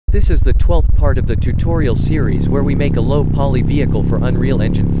This is the 12th part of the tutorial series where we make a low-poly vehicle for Unreal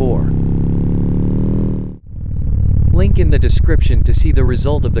Engine 4. Link in the description to see the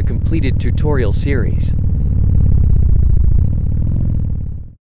result of the completed tutorial series.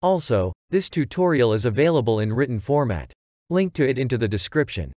 Also, this tutorial is available in written format. Link to it into the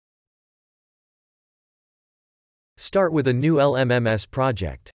description. Start with a new LMMS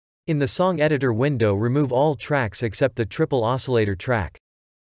project. In the song editor window, remove all tracks except the triple oscillator track.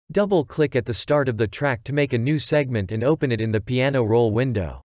 Double-click at the start of the track to make a new segment and open it in the piano roll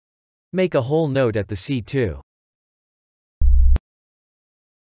window. Make a whole note at the C2.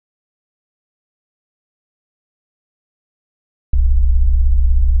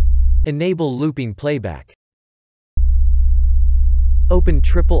 Enable looping playback. Open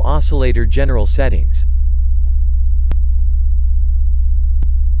triple oscillator general settings.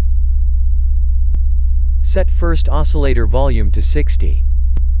 Set first oscillator volume to 60.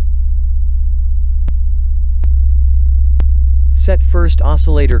 Set first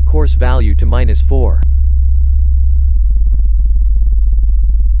oscillator coarse value to -4.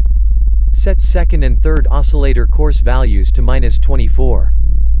 Set second and third oscillator coarse values to -24.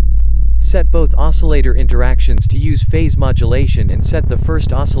 Set both oscillator interactions to use phase modulation and set the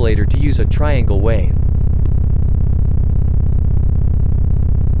first oscillator to use a triangle wave.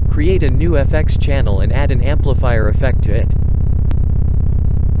 Create a new FX channel and add an amplifier effect to it.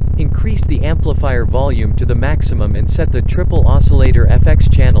 Increase the amplifier volume to the maximum and set the triple oscillator FX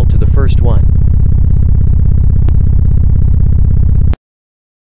channel to the first one.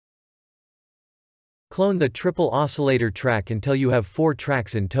 Clone the triple oscillator track until you have 4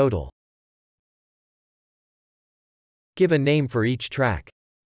 tracks in total. Give a name for each track.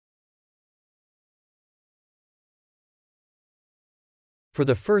 For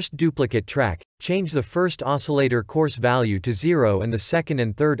the first duplicate track, change the first oscillator coarse value to 0 and the second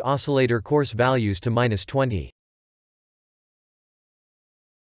and third oscillator coarse values to -20.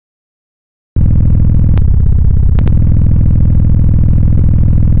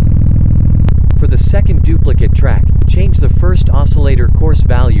 For the second duplicate track, change the first oscillator coarse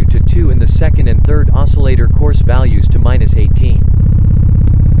value to 2 and the second and third oscillator coarse values to -18.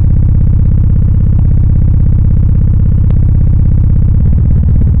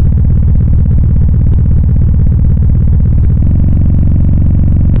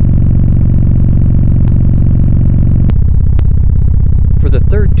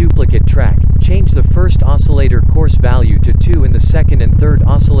 Duplicate track, change the first oscillator coarse value to 2 and the second and third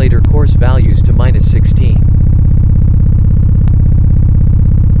oscillator coarse values to -16.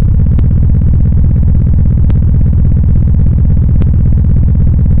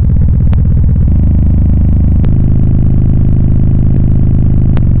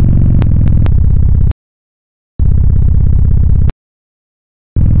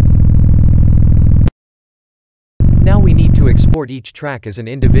 Now we need to export each track as an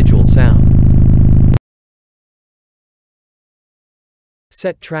individual sound.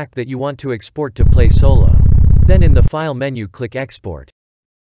 Set track that you want to export to play solo. Then in the File menu click Export.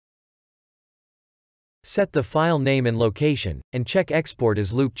 Set the file name and location, and check Export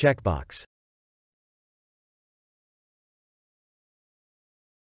as Loop checkbox.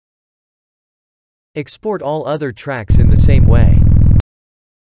 Export all other tracks in the same way.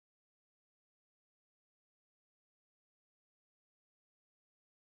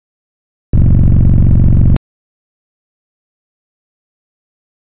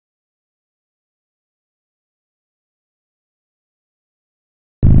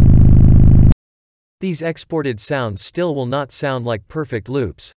 These exported sounds still will not sound like perfect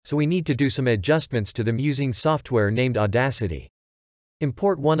loops, so we need to do some adjustments to them using software named Audacity.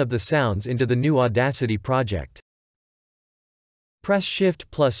 Import one of the sounds into the new Audacity project. Press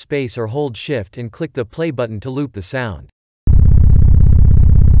Shift plus space or hold Shift and click the play button to loop the sound.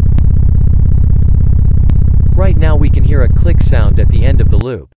 Right now we can hear a click sound at the end of the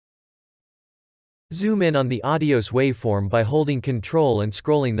loop. Zoom in on the audio's waveform by holding Ctrl and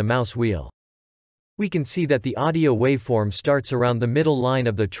scrolling the mouse wheel. We can see that the audio waveform starts around the middle line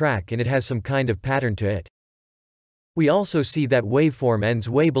of the track and it has some kind of pattern to it. We also see that waveform ends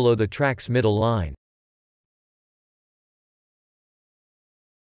way below the track's middle line.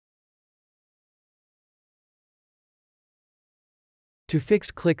 To fix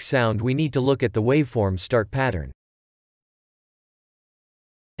click sound, we need to look at the waveform start pattern.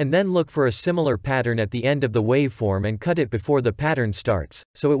 And then look for a similar pattern at the end of the waveform and cut it before the pattern starts,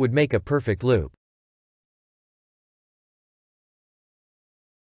 so it would make a perfect loop.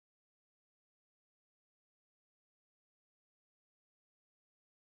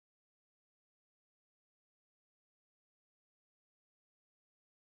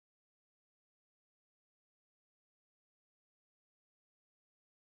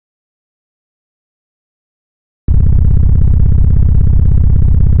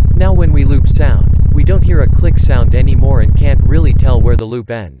 when we loop sound, we don't hear a click sound anymore and can't really tell where the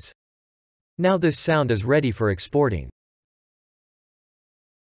loop ends. Now this sound is ready for exporting.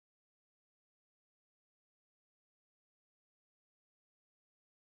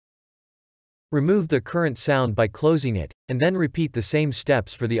 Remove the current sound by closing it, and then repeat the same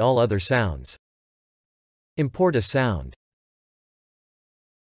steps for the all other sounds. Import a sound.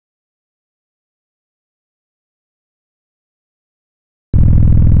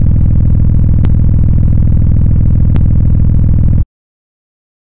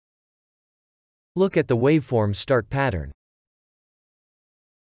 Look at the waveform start pattern.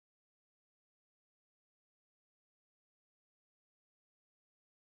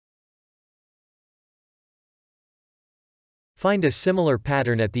 Find a similar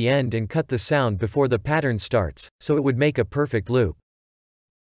pattern at the end and cut the sound before the pattern starts, so it would make a perfect loop.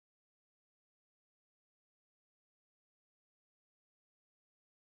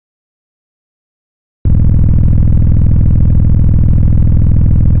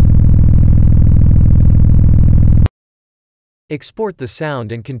 Export the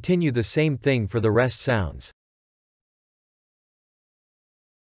sound and continue the same thing for the rest sounds.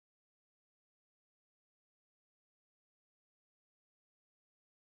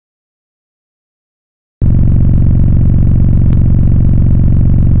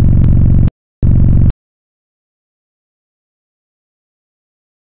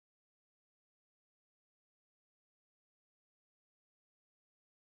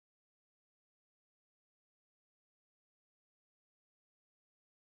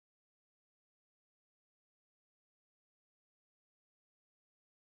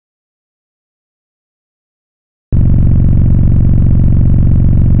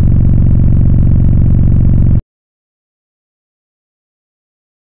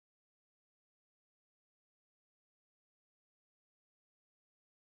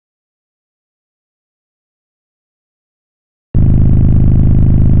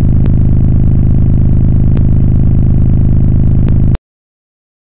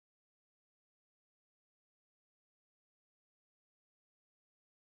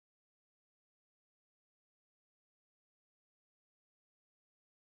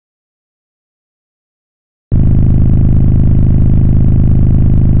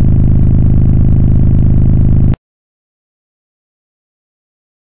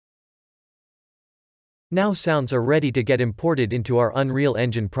 Now sounds are ready to get imported into our Unreal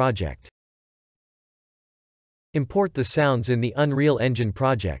Engine project. Import the sounds in the Unreal Engine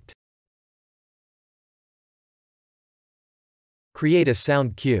project. Create a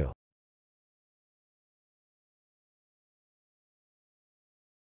sound queue.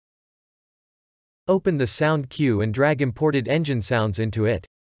 Open the sound queue and drag imported engine sounds into it.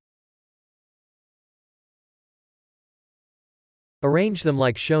 Arrange them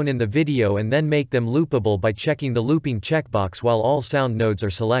like shown in the video and then make them loopable by checking the looping checkbox while all sound nodes are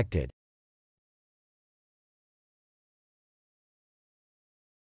selected.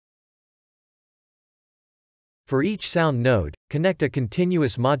 For each sound node, connect a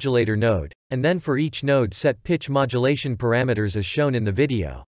continuous modulator node, and then for each node set pitch modulation parameters as shown in the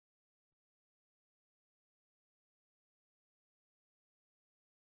video.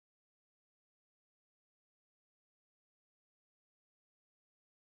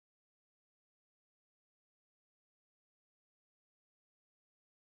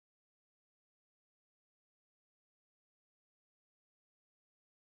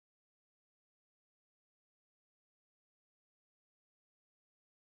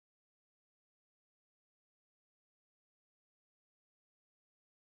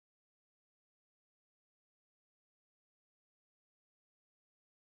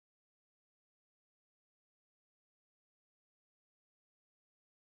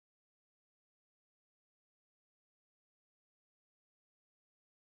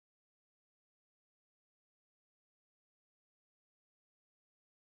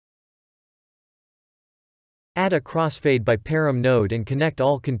 Add a crossfade by param node and connect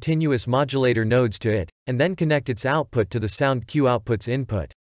all continuous modulator nodes to it, and then connect its output to the sound queue output's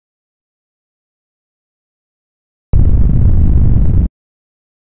input.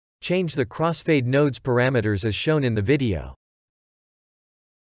 Change the crossfade node's parameters as shown in the video.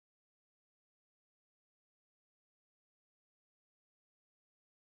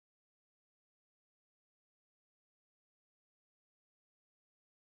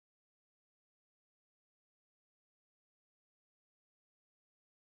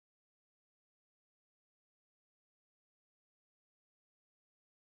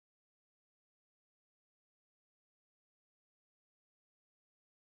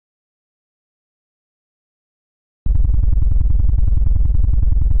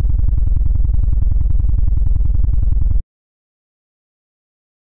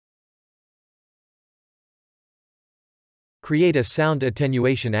 create a sound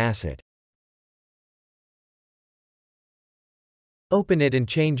attenuation asset. Open it and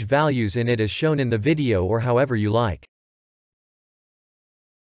change values in it as shown in the video or however you like.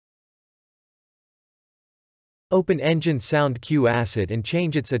 Open Engine Sound Cue Asset and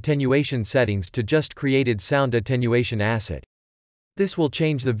change its attenuation settings to just Created Sound Attenuation Asset. This will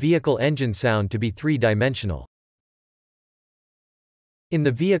change the vehicle engine sound to be three-dimensional. In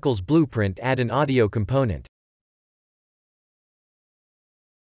the vehicle's blueprint, add an audio component.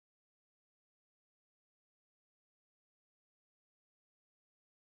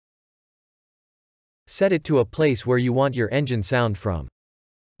 Set it to a place where you want your engine sound from.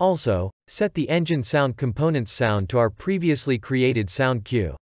 Also, set the engine sound component's sound to our previously created sound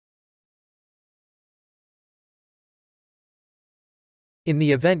cue. In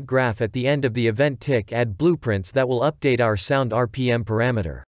the event graph at the end of the event tick, add blueprints that will update our sound RPM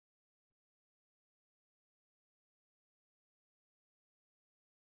parameter.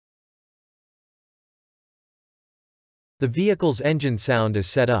 The vehicle's engine sound is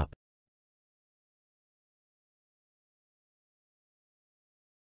set up.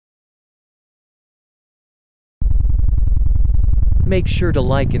 Make sure to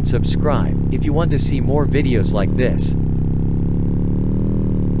like and subscribe if you want to see more videos like this.